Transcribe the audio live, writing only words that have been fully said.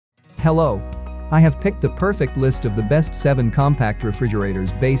Hello. I have picked the perfect list of the best 7 compact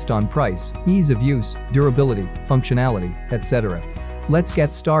refrigerators based on price, ease of use, durability, functionality, etc. Let's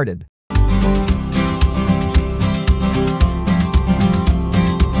get started.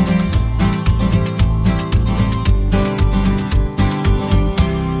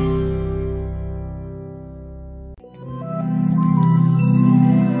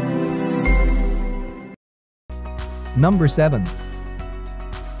 Number 7.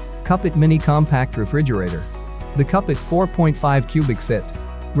 Kuppet Mini Compact Refrigerator. The Kuppet 4.5 cubic fit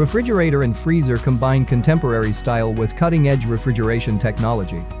refrigerator and freezer combine contemporary style with cutting-edge refrigeration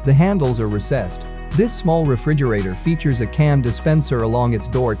technology. The handles are recessed. This small refrigerator features a can dispenser along its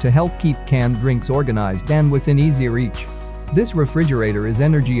door to help keep canned drinks organized and within easy reach. This refrigerator is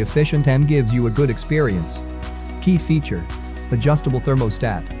energy efficient and gives you a good experience. Key feature: adjustable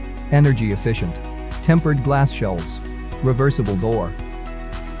thermostat, energy efficient, tempered glass shelves, reversible door.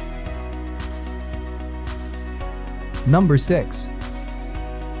 Number 6.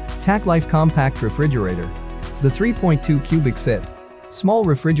 Tacklife Compact Refrigerator. The 3.2 cubic fit small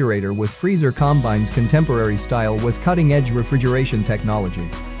refrigerator with freezer combines contemporary style with cutting-edge refrigeration technology.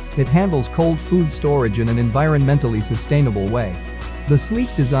 It handles cold food storage in an environmentally sustainable way. The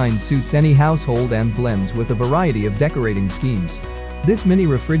sleek design suits any household and blends with a variety of decorating schemes. This mini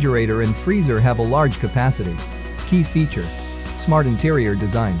refrigerator and freezer have a large capacity. Key feature: smart interior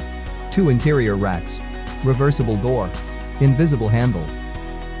design, 2 interior racks, reversible door, invisible handle.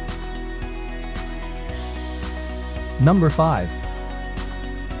 Number 5.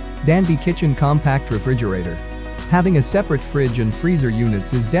 Danby Kitchen Compact Refrigerator. Having a separate fridge and freezer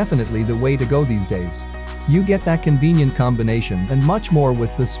units is definitely the way to go these days. You get that convenient combination and much more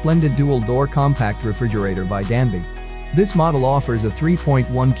with the splendid dual-door compact refrigerator by Danby. This model offers a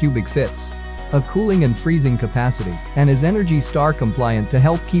 3.1 cubic fits of cooling and freezing capacity and is Energy Star compliant to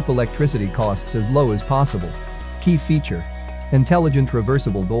help keep electricity costs as low as possible. Key feature: intelligent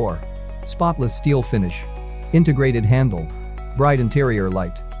reversible door, spotless steel finish, integrated handle, bright interior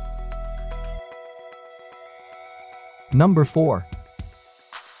light. Number 4.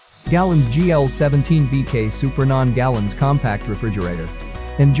 Galanz GL17BK Supernon Galanz Compact Refrigerator.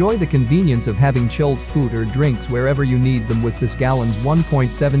 Enjoy the convenience of having chilled food or drinks wherever you need them with this Galanz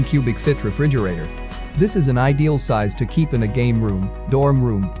 1.7 cubic fit refrigerator. This is an ideal size to keep in a game room, dorm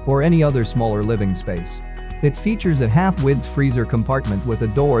room, or any other smaller living space. It features a half-width freezer compartment with a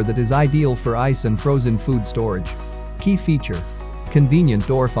door that is ideal for ice and frozen food storage. Key feature: convenient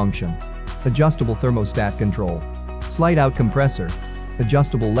door function, adjustable thermostat control, slide-out compressor,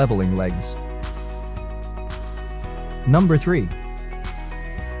 adjustable leveling legs. Number 3.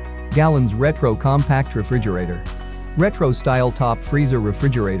 Galanz Retro Compact Refrigerator. Retro-style top freezer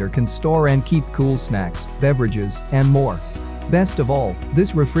refrigerator can store and keep cool snacks, beverages, and more. Best of all,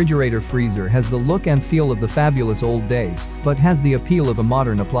 this refrigerator freezer has the look and feel of the fabulous old days, but has the appeal of a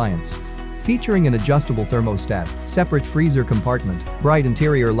modern appliance. Featuring an adjustable thermostat, separate freezer compartment, bright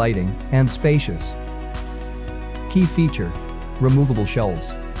interior lighting, and spacious. Key feature: removable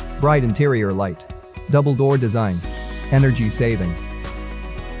shelves, bright interior light, double door design, energy saving.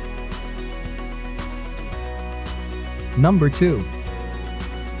 Number 2.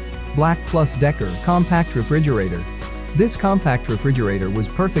 Black+decker Compact Refrigerator. This compact refrigerator was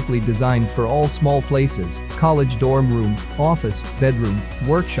perfectly designed for all small places: college dorm room, office, bedroom,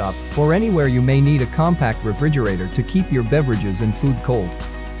 workshop, or anywhere you may need a compact refrigerator to keep your beverages and food cold.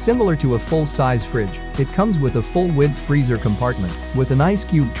 Similar to a full-size fridge, it comes with a full-width freezer compartment with an ice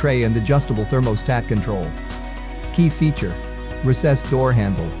cube tray and adjustable thermostat control. Key feature: recessed door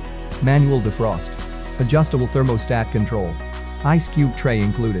handle, manual defrost, adjustable thermostat control, ice cube tray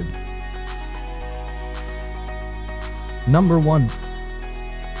included. Number 1.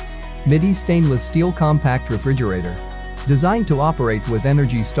 Midea Stainless Steel Compact Refrigerator. Designed to operate with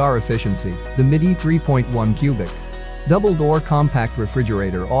Energy Star efficiency, the Midea 3.1 cubic double-door compact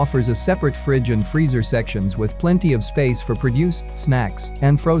refrigerator offers a separate fridge and freezer sections with plenty of space for produce, snacks,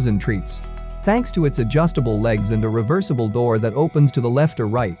 and frozen treats. Thanks to its adjustable legs and a reversible door that opens to the left or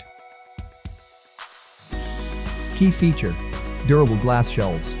right. Key feature: durable glass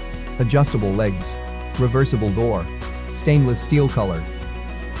shelves, adjustable legs, reversible door, stainless steel color.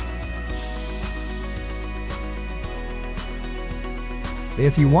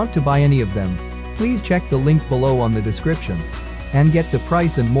 If you want to buy any of them, please check the link below on the description and get the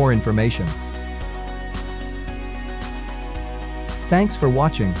price and more information. Thanks for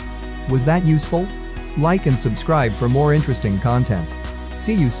watching. Was that useful? Like and subscribe for more interesting content.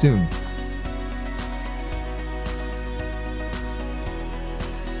 See you soon.